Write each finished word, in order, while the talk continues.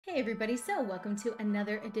Hey everybody, so welcome to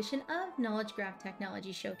another edition of Knowledge Graph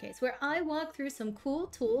Technology Showcase, where I walk through some cool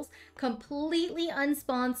tools, completely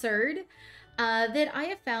unsponsored, that I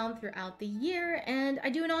have found throughout the year, and I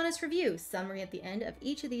do an honest review summary at the end of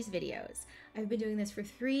each of these videos. I've been doing this for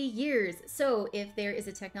 3 years, so if there is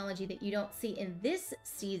a technology that you don't see in this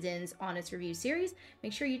season's honest review series,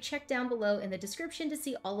 make sure you check down below in the description to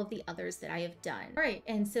see all of the others that I have done. All right,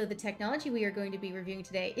 and so the technology we are going to be reviewing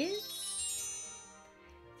today is...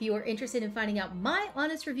 If you are interested in finding out my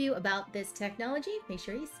honest review about this technology, make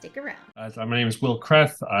sure you stick around. My name is Will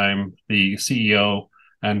Kreth. I'm the CEO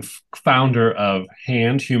and founder of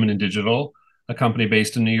Human&Digital, a company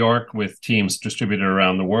based in New York with teams distributed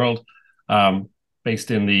around the world, based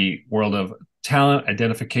in the world of talent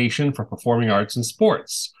identification for performing arts and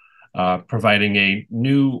sports, providing a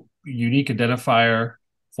new unique identifier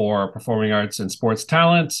for performing arts and sports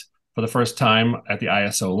talent for the first time at the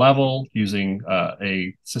ISO level using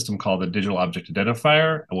a system called the Digital Object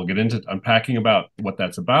Identifier. And we'll get into unpacking about what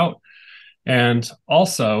that's about. And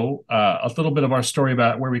also a little bit of our story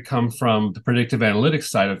about where we come from the predictive analytics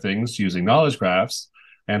side of things using knowledge graphs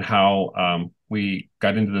and how we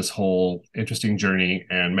got into this whole interesting journey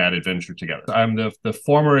and mad adventure together. I'm the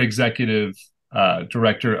former executive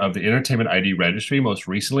director of the Entertainment ID Registry, most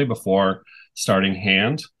recently before starting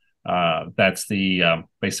Hand. That's the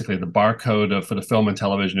basically the barcode for the film and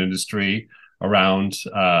television industry around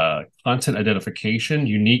content identification,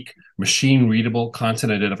 unique machine-readable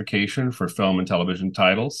content identification for film and television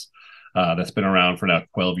titles. That's been around for now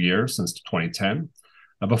 12 years, since 2010.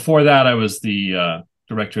 Before that, I was the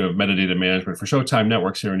director of metadata management for Showtime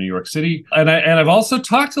Networks here in New York City. And I've also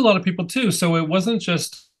talked to a lot of people too. So it wasn't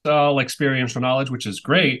just experiential knowledge, which is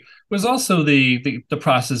great. It was also the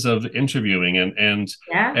process of interviewing and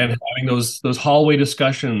having those hallway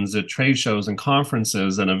discussions at trade shows and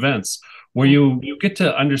conferences and events where you get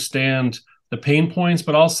to understand the pain points,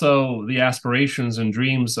 but also the aspirations and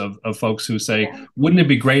dreams of folks who say, wouldn't it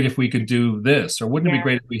be great if we could do this? Or wouldn't it be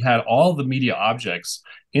great if we had all the media objects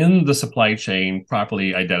in the supply chain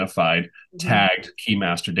properly identified, tagged, key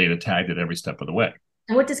master data tagged at every step of the way?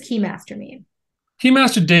 And what does key master mean? Key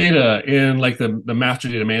master data in like the master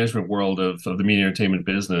data management world of the media entertainment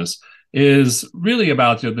business is really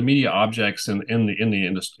about the media objects in the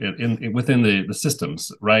industry within the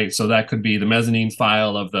systems, right? So that could be the mezzanine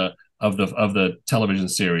file of the television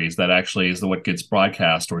series that actually is what gets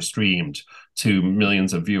broadcast or streamed to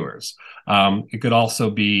millions of viewers. It could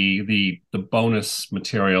also be the bonus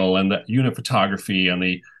material and the unit photography and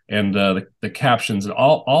the captions and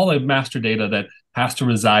all the master data that has to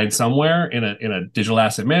reside somewhere in a digital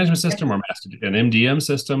asset management system or an MDM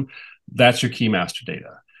system. That's your key master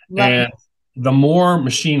data. And the more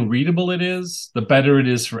machine readable it is, the better it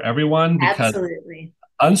is for everyone, because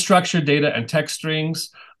unstructured data and text strings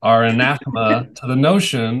are anathema to the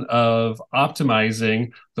notion of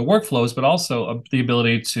optimizing the workflows, but also the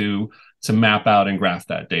ability to map out and graph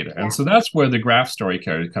that data. And so that's where the graph story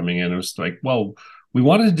started coming in. It was like, well, we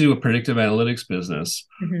wanted to do a predictive analytics business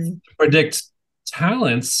to predict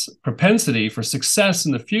talent's propensity for success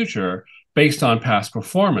in the future based on past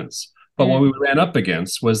performance. But what we ran up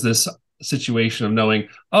against was this situation of knowing,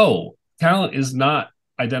 oh, talent is not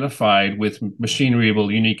identified with machine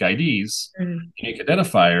readable unique IDs, unique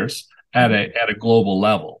identifiers at a global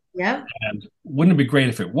level. And wouldn't it be great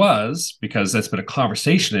if it was, because that's been a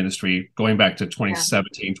conversation industry going back to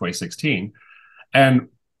 2017, 2016. And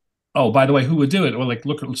oh, by the way, who would do it? Or like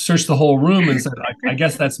search the whole room and said, I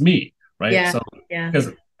guess that's me. Right. So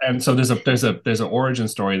there's an origin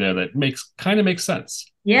story there that kind of makes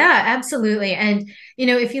sense. Yeah, absolutely. And,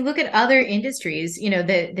 if you look at other industries,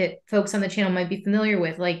 that folks on the channel might be familiar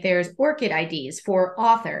with, like there's ORCID IDs for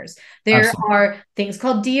authors. There are things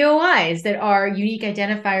called DOIs that are unique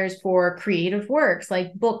identifiers for creative works,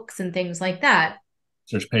 like books and things like that.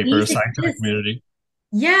 Search papers, scientific community.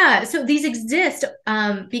 Yeah. So these exist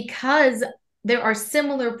because there are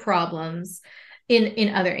similar problems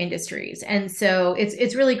in other industries. And so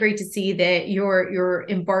it's really great to see that you're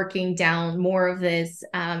embarking down more of this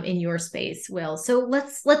in your space, Will. So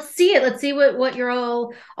let's see it. Let's see what you're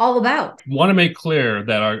all about. Want to make clear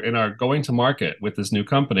that in our going to market with this new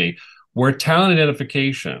company, we're talent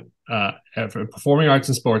identification for performing arts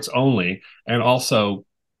and sports only, and also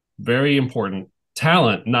very important,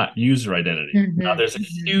 talent, not user identity. Now, there's a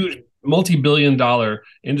huge multi-billion-dollar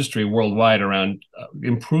industry worldwide around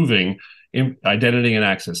improving identity and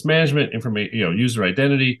access management, information, user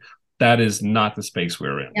identity. That is not the space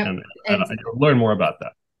we're in. And you'll learn more about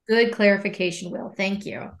that. Good clarification, Will. Thank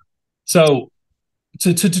you. So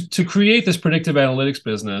to create this predictive analytics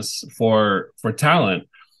business for talent,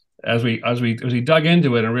 as we dug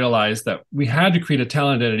into it and realized that we had to create a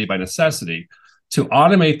talent identity by necessity to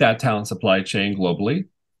automate that talent supply chain globally,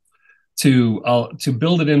 to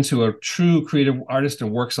build it into a true creative artist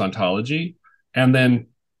and works ontology, and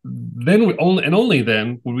only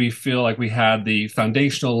then would we feel like we had the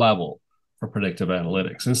foundational level for predictive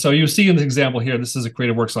analytics. And so you see in this example here, this is a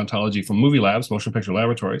creative works ontology from Movie Labs, Motion Picture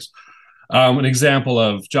Laboratories. An example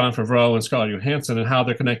of Jon Favreau and Scarlett Johansson and how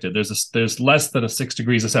they're connected. There's less than 6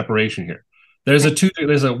 degrees of separation here. There's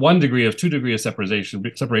a 1 degree of 2 degree of separation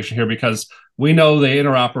here, because we know they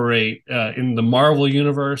interoperate in the Marvel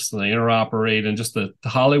universe, and they interoperate in just the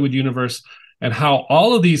Hollywood universe, and how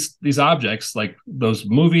all of these objects, like those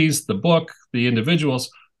movies, the book, the individuals,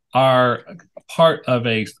 are part of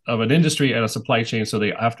an industry and a supply chain, so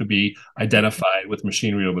they have to be identified with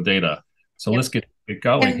machine readable data. So let's get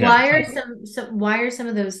going. And why are some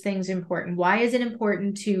of those things important? Why is it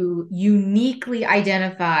important to uniquely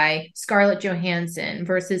identify Scarlett Johansson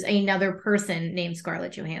versus another person named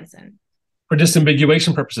Scarlett Johansson? For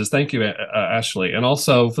disambiguation purposes. Thank you, Ashleigh. And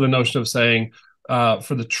also for the notion of saying,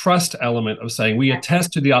 for the trust element of saying, we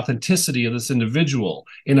attest to the authenticity of this individual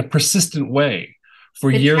in a persistent way for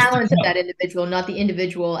years. The talent of that individual, not the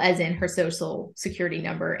individual as in her social security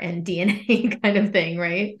number and DNA kind of thing,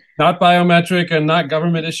 right? Not biometric and not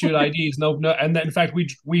government issued IDs. No. And then, in fact,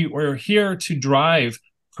 we're here to drive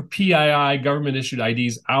PII government issued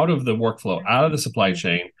IDs out of the workflow, out of the supply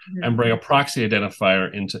chain, and bring a proxy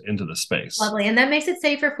identifier into the space. Lovely. And that makes it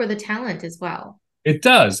safer for the talent as well. It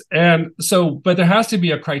does. And so, but there has to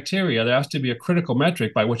be a criteria, there has to be a critical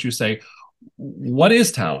metric by which you say, what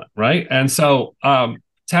is talent, right? And so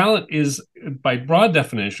talent is, by broad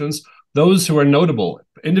definitions, those who are notable,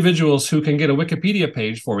 individuals who can get a Wikipedia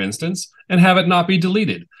page, for instance, and have it not be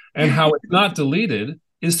deleted. And how it's not deleted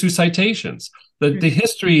is through citations. The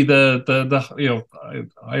history,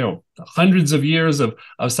 hundreds of years of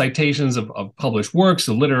citations of published works,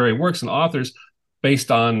 of literary works and authors, based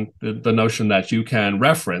on the notion that you can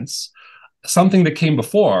reference something that came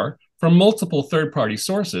before from multiple third-party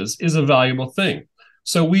sources, is a valuable thing.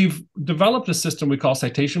 So we've developed a system we call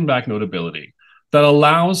citation-backed notability that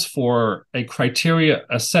allows for a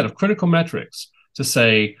set of critical metrics to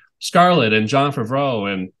say Scarlett and Jon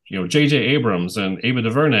Favreau and J.J. Abrams and Ava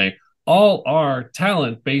DuVernay all are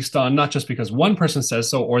talent based on not just because one person says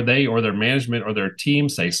so, or they or their management or their team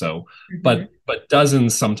say so, but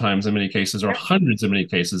dozens, sometimes in many cases, or hundreds in many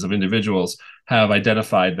cases, of individuals have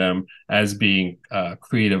identified them as being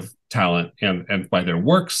creative talent and by their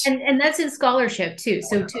works. And that's in scholarship too.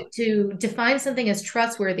 So to define something as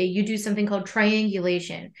trustworthy, you do something called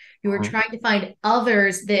triangulation. You are trying to find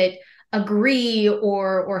others that agree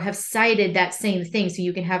or have cited that same thing, so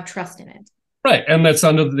you can have trust in it. Right, and that's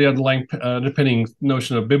under the underpinning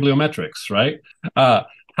notion of bibliometrics, right? How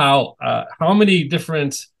many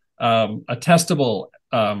different attestable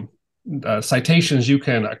citations you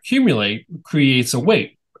can accumulate creates a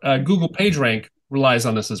weight. Google PageRank relies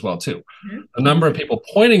on this as well too. The number of people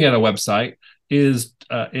pointing at a website is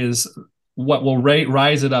what will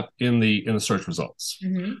rise it up in the search results.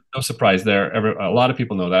 No surprise there. A lot of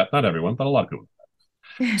people know that. Not everyone, but a lot of people.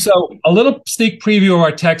 So a little sneak preview of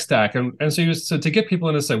our tech stack, and so to get people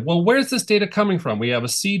in to say, well, where's this data coming from? We have a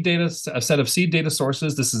set of seed data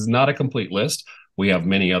sources. This is not a complete list. We have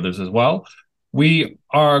many others as well. We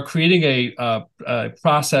are creating a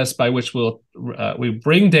process by which we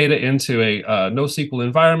bring data into a NoSQL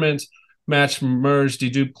environment, match, merge,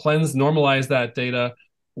 dedupe, cleanse, normalize that data.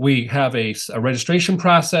 We have a registration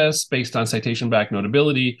process based on citation-backed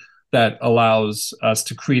notability that allows us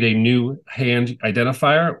to create a new hand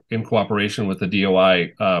identifier in cooperation with the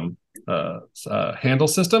DOI handle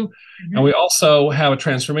system. And we also have a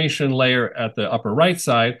transformation layer at the upper right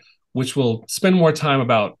side, which we'll spend more time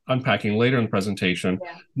about unpacking later in the presentation,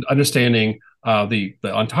 understanding the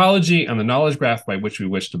ontology and the knowledge graph by which we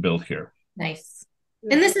wish to build here. Nice.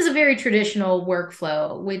 And this is a very traditional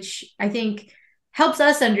workflow, which I think helps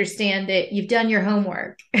us understand that you've done your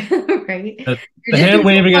homework, right? The hand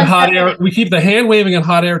waving and hot air. We keep the hand waving and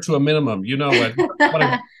hot air to a minimum. You know what?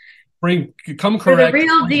 Come correct. For the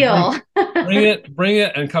real deal. Bring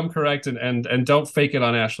it, and come correct, and don't fake it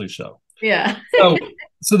on Ashleigh's show. Yeah.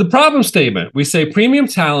 So the problem statement, we say premium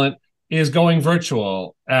talent is going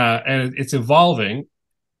virtual, and it's evolving,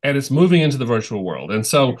 and it's moving into the virtual world. And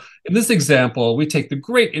so in this example, we take the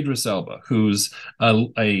great Idris Elba, who's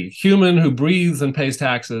a human who breathes and pays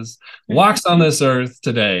taxes, walks on this earth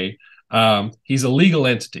today. He's a legal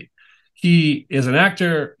entity. He is an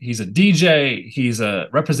actor. He's a DJ. He's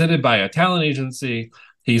represented by a talent agency.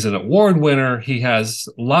 He's an award winner. He has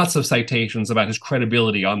lots of citations about his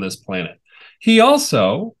credibility on this planet. He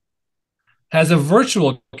also has a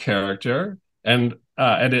virtual character, and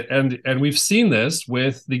we've seen this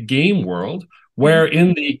with the game world, Mhm. where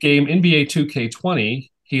in the game NBA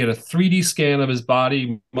 2K20, he had a 3D scan of his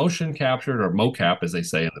body, motion captured, or mocap, as they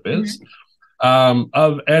say in the biz,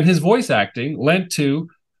 Mhm. and his voice acting lent to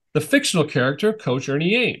the fictional character Coach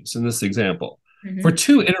Ernie Ames in this example. For Mhm.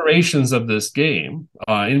 two iterations of this game,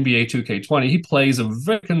 NBA 2K20, he plays a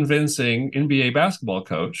very convincing NBA basketball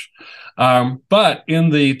coach. But in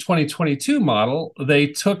the 2022 model, they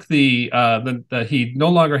took he no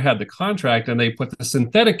longer had the contract, and they put the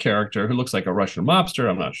synthetic character who looks like a Russian mobster.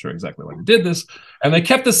 I'm not sure exactly why they did this. And they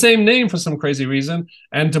kept the same name for some crazy reason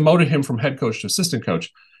and demoted him from head coach to assistant coach.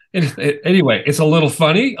 Anyway, it's a little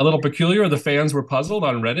funny, a little peculiar. The fans were puzzled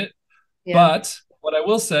on Reddit. Yeah. But what I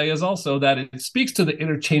will say is also that it speaks to the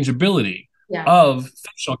interchangeability Yeah. of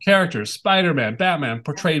fictional characters, Spider-Man, Batman,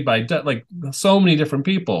 portrayed by like so many different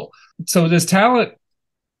people. So this talent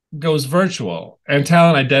goes virtual, and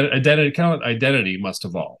talent identity must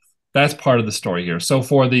evolve. That's part of the story here. So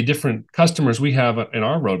for the different customers we have in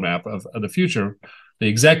our roadmap of the future, the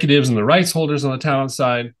executives and the rights holders on the talent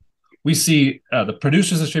side, we see the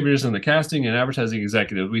producers, distributors, and the casting and advertising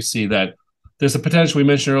executives. We see that there's a potential we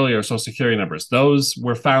mentioned earlier, social security numbers. Those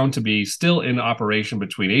were found to be still in operation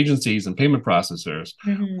between agencies and payment processors,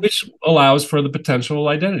 Mhm. which allows for the potential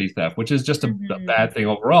identity theft, which is just a Mhm. bad thing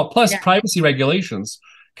overall. Plus, Yeah. privacy regulations,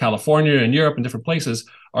 California and Europe and different places,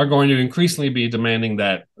 are going to increasingly be demanding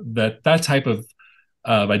that type of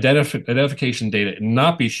identification data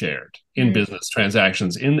not be shared in Mhm. business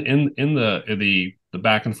transactions in the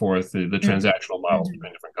back and forth, the Mhm. transactional models Mhm.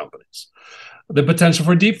 between different companies. The potential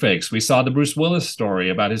for deepfakes. We saw the Bruce Willis story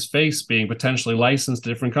about his face being potentially licensed to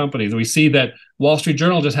different companies. We see that Wall Street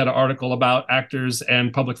Journal just had an article about actors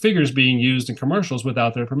and public figures being used in commercials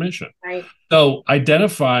without their permission. Right. So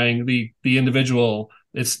identifying the individual,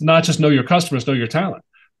 it's not just know your customers, know your talent,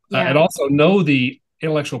 and Yeah. also know the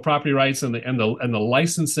intellectual property rights and the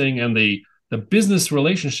licensing and the business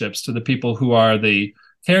relationships to the people who are the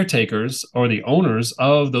caretakers or the owners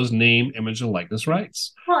of those name, image, and likeness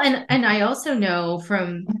rights. Well, and I also know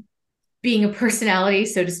from being a personality,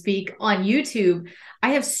 so to speak, on YouTube, I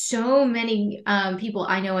have so many people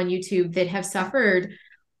I know on YouTube that have suffered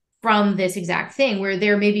from this exact thing where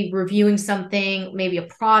they're maybe reviewing something, maybe a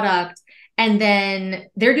product, and then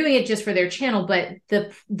they're doing it just for their channel, but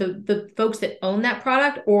the folks that own that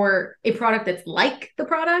product or a product that's like the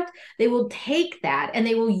product, they will take that and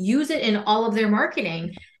they will use it in all of their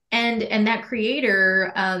marketing. And that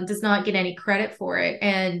creator does not get any credit for it.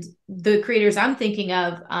 And the creators I'm thinking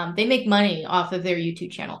of, they make money off of their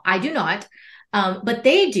YouTube channel. I do not, but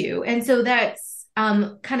they do. And so that's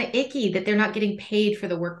kind of icky that they're not getting paid for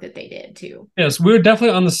the work that they did too. Yes, we're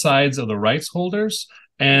definitely on the sides of the rights holders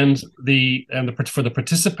for the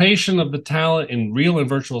participation of the talent in real and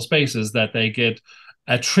virtual spaces, that they get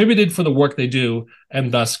attributed for the work they do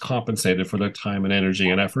and thus compensated for their time and energy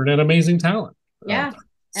and effort and amazing talent. Yeah.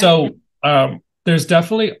 Yeah. So there's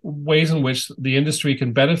definitely ways in which the industry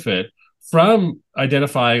can benefit from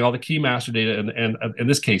identifying all the key master data and in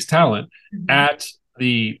this case talent Mhm. at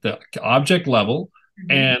the object level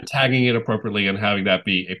Mhm. and tagging it appropriately and having that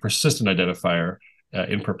be a persistent identifier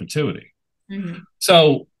in perpetuity. Mhm.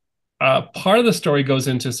 So part of the story goes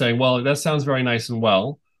into saying, well, that sounds very nice and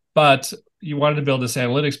well, but you wanted to build this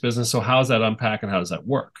analytics business. So how does that unpack and how does that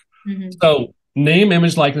work? Mhm. So name,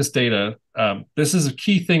 image, likeness data. This is a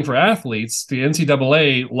key thing for athletes. The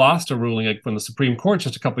NCAA lost a ruling from the Supreme Court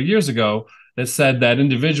just a couple of years ago that said that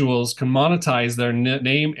individuals can monetize their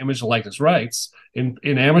name, image, and likeness rights in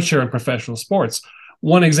amateur and professional sports.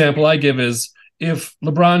 One example I give is if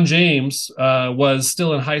LeBron James was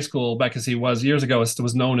still in high school back as he was years ago,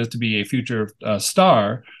 was known as to be a future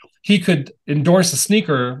star, he could endorse a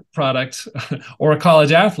sneaker product, or a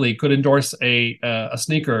college athlete could endorse a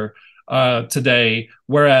sneaker today,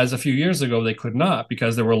 whereas a few years ago they could not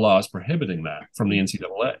because there were laws prohibiting that from the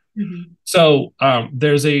NCAA. Mhm. So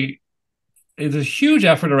there's a huge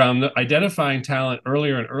effort around identifying talent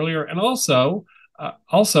earlier and earlier, and also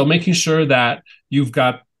making sure that you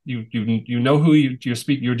know who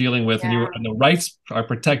you're dealing with, and Yeah. and the rights are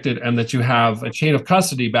protected, and that you have a chain of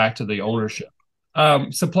custody back to the ownership.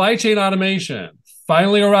 Supply chain automation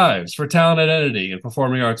finally arrives for talent identity in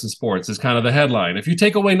performing arts and sports is kind of the headline. If you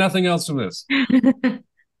take away nothing else from this,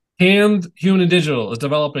 Human&Digital is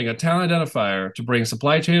developing a talent identifier to bring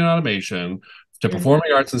supply chain automation to Mhm.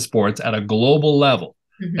 performing arts and sports at a global level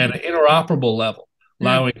and Mhm. an interoperable level, Mhm.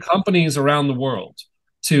 allowing companies around the world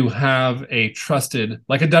to have a trusted,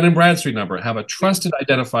 like a Dun and Bradstreet number, have a Yeah. trusted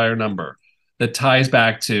identifier number that ties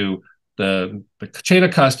back to the chain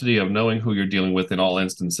of custody of knowing who you're dealing with in all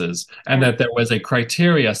instances, and Yeah. that there was a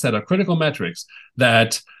criteria, set of critical metrics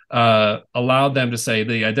that allowed them to say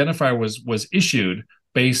the identifier was issued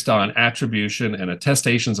based on attribution and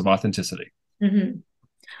attestations of authenticity. Mm-hmm.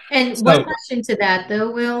 And one So question to that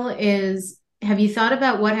though, Will, is have you thought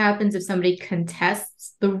about what happens if somebody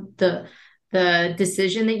contests the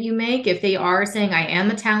decision that you make? If they are saying I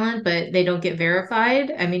am a talent, but they don't get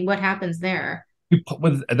verified, I mean, what happens there?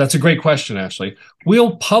 that's a great question, Ashleigh.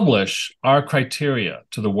 We'll publish our criteria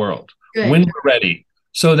to the world when Good. we're ready,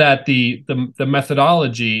 so that the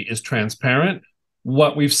methodology is transparent.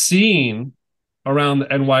 What we've seen around,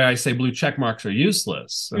 and why I say blue check marks are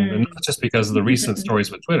useless, and Mm. not just because of the recent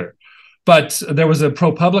stories with Twitter, but there was a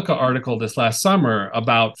ProPublica article this last summer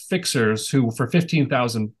about fixers who, for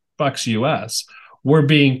 $15,000 US, were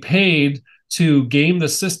being paid to game the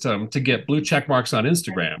system to get blue check marks on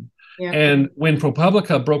Instagram. Yeah. And when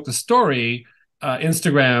ProPublica broke the story,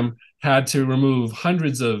 Instagram had to remove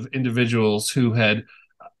hundreds of individuals who had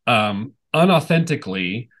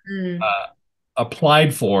unauthentically Mm. uh,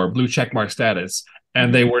 applied for blue checkmark status,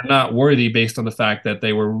 and they were not worthy based on the fact that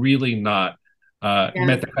they were really not Yeah.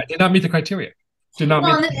 did not meet the criteria. Did not meet.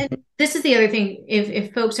 Well, and this is the other thing.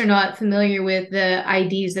 If folks are not familiar with the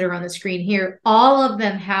IDs that are on the screen here, all of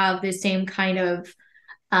them have the same kind of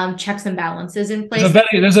checks and balances in place.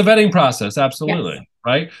 There's a vetting process, Yes. absolutely,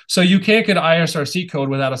 right? So you can't get ISRC code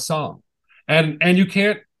without a song, and you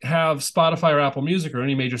can't have Spotify or Apple Music or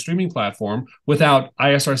any major streaming platform without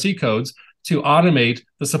ISRC codes to automate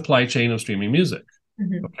the supply chain of streaming music.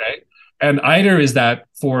 Mm-hmm. Okay. And IDER is that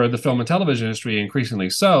for the film and television industry, increasingly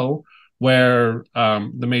so, where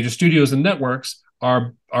the major studios and networks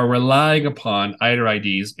are relying upon IDER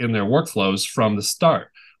IDs in their workflows from the start.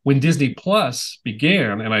 When Disney Plus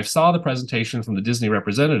began, and I saw the presentation from the Disney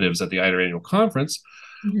representatives at the IDER annual conference,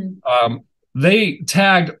 Mm-hmm. they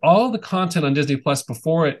tagged all the content on Disney Plus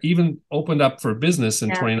before it even opened up for business in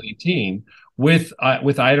Yeah. 2019 with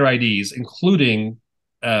IDER IDs, including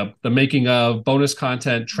the making of bonus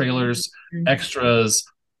content, trailers, Mm-hmm. extras.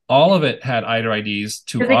 All of it had IDER IDs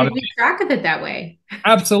to Because they automate. can keep track of it that way.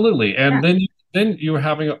 Absolutely, and Yeah. then you're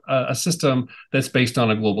having a system that's based on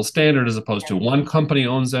a global standard as opposed to one company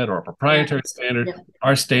owns it or a Yeah. proprietary standard. Yeah.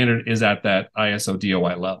 Our standard is at that ISO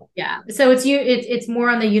DOI level. Yeah. So it's more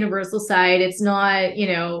on the universal side. It's not,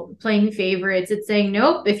 playing favorites. It's saying,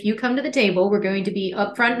 nope, if you come to the table, we're going to be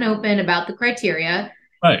upfront and open about the criteria.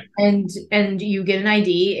 Right. And you get an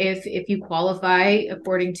ID if you qualify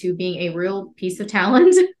according to being a real piece of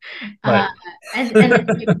talent. Right. And then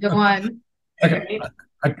you can go on. Okay. Right?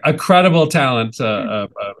 A credible talent, a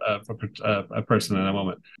person in a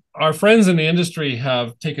moment. Our friends in the industry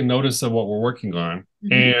have taken notice of what we're working on,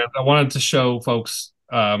 and I wanted to show folks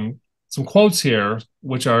some quotes here,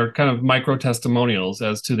 which are kind of micro testimonials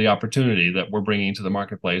as to the opportunity that we're bringing to the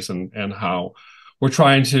marketplace, and how we're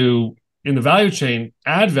trying to, in the value chain,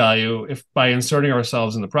 add value if by inserting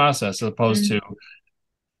ourselves in the process, as opposed to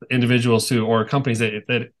individuals who, or companies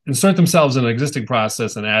that insert themselves in an existing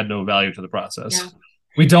process and add no value to the process. Yeah.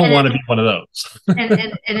 We don't want to be one of those.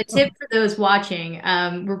 And a tip for those watching,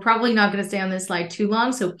 we're probably not going to stay on this slide too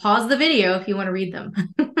long, so pause the video if you want to read them.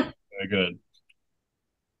 Very good.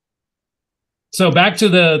 So back to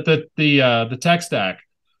the tech stack.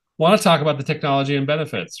 Want to talk about the technology and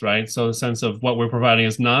benefits, right? So the sense of what we're providing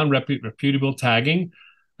is non-reputable tagging,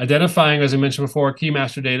 identifying, as I mentioned before, key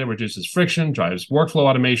master data reduces friction, drives workflow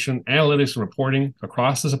automation, analytics, and reporting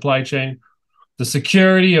across the supply chain. The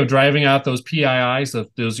security of driving out those PIIs,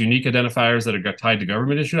 those unique identifiers that are tied to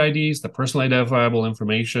government issued IDs, the personally identifiable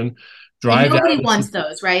information, And drive nobody that. wants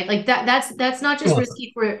those, right? Like that's not just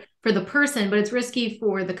risky for the person, but it's risky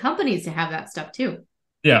for the companies to have that stuff too.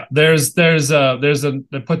 Yeah,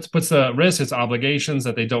 that puts the risk, it's obligations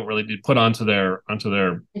that they don't really put onto their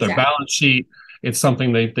balance sheet. It's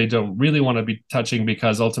something they don't really want to be touching,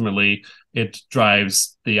 because ultimately it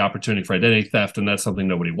drives the opportunity for identity theft, and that's something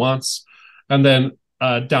nobody wants. And then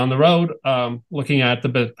down the road, looking at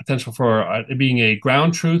the potential for it being a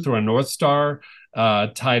ground truth or a North Star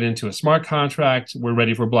tied into a smart contract. We're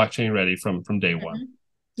ready for blockchain ready from day one.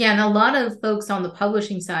 Yeah, and a lot of folks on the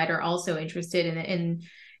publishing side are also interested in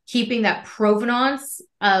keeping that provenance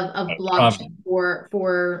of blockchain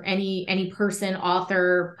for any person,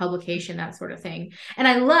 author, publication, that sort of thing. And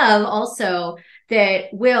I love also that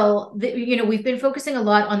we've been focusing a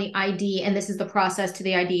lot on the ID, and this is the process to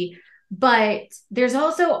the ID. But there's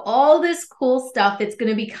also all this cool stuff that's going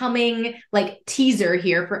to be coming, like teaser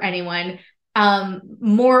here for anyone.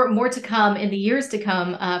 More to come in the years to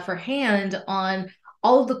come for Hand on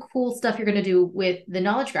all of the cool stuff you're going to do with the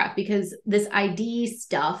knowledge graph, because this ID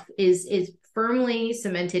stuff is firmly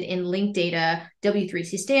cemented in linked data,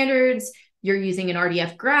 W3C standards. You're using an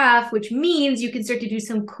RDF graph, which means you can start to do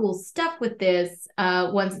some cool stuff with this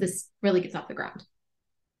once this really gets off the ground.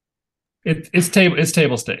 It's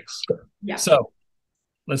table stakes. Yeah. So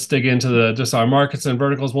let's dig into just our markets and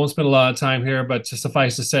verticals. Won't spend a lot of time here, but just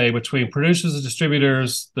suffice to say, between producers and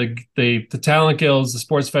distributors, the talent guilds, the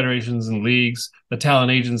sports federations and leagues, the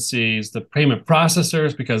talent agencies, the payment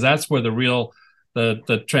processors, because that's where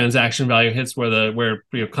the transaction value hits, where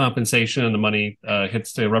compensation and the money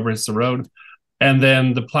the rubber hits the road. And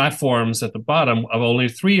then the platforms at the bottom, of only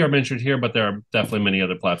three are mentioned here, but there are definitely many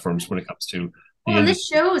other platforms when it comes to the and this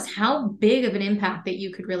shows how big of an impact that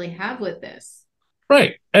you could really have with this.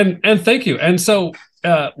 Right. And thank you. And so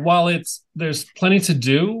while there's plenty to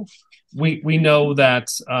do, we know that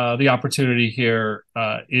the opportunity here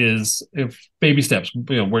is baby steps.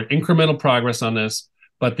 We're incremental progress on this,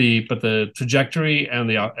 but the trajectory and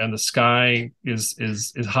the sky is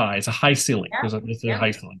high. It's a high ceiling. Yeah. It's a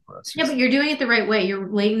high ceiling for us. Yeah, but you're doing it the right way. You're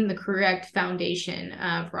laying the correct foundation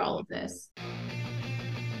for all of this.